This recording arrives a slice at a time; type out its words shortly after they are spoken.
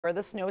Where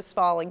the snow is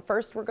falling.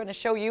 First, we're going to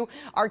show you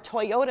our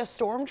Toyota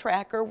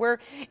Stormtracker, where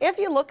if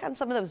you look on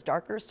some of those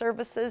darker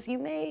surfaces, you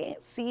may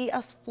see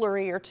a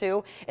flurry or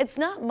two. It's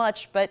not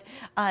much, but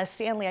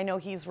Stanley, I know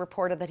he's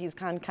reported that he's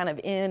gone kind of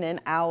in and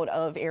out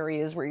of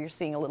areas where you're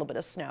seeing a little bit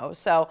of snow.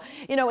 So,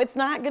 you know, it's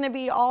not going to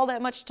be all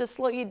that much to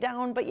slow you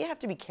down, but you have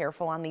to be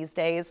careful on these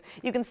days.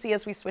 You can see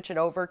as we switch it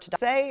over to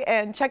say,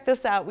 and check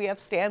this out. We have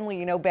Stanley,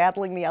 you know,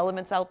 battling the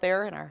elements out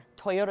there in our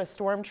Toyota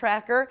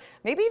Stormtracker,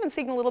 maybe even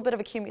seeing a little bit of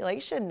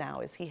accumulation now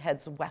as he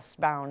heads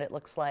westbound, it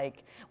looks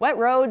like. Wet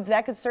roads,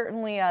 that could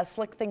certainly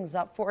slick things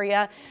up for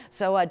you.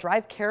 So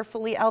drive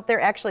carefully out there.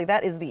 Actually,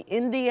 that is the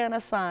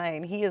Indiana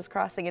sign. He is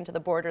crossing into the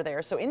border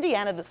there. So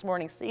Indiana this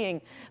morning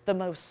seeing the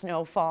most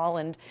snowfall,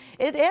 and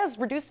it has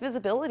reduced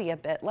visibility a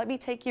bit. Let me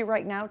take you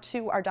right now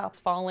to our dots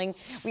falling.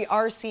 We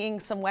are seeing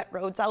some wet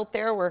roads out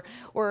there.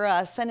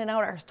 We're sending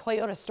out our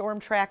Toyota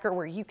Stormtracker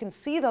where you can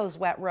see those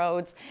wet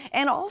roads,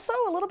 and also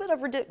a little bit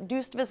of reduced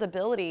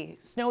visibility.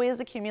 Snow is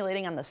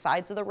accumulating on the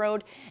sides of the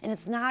road, and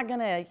it's not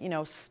gonna, you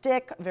know,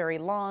 stick very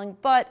long,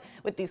 but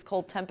with these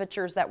cold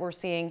temperatures that we're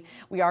seeing,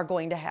 we are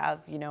going to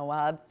have, you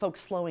know, folks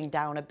slowing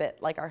down a bit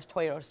like our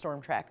Toyota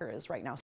Stormtracker is right now.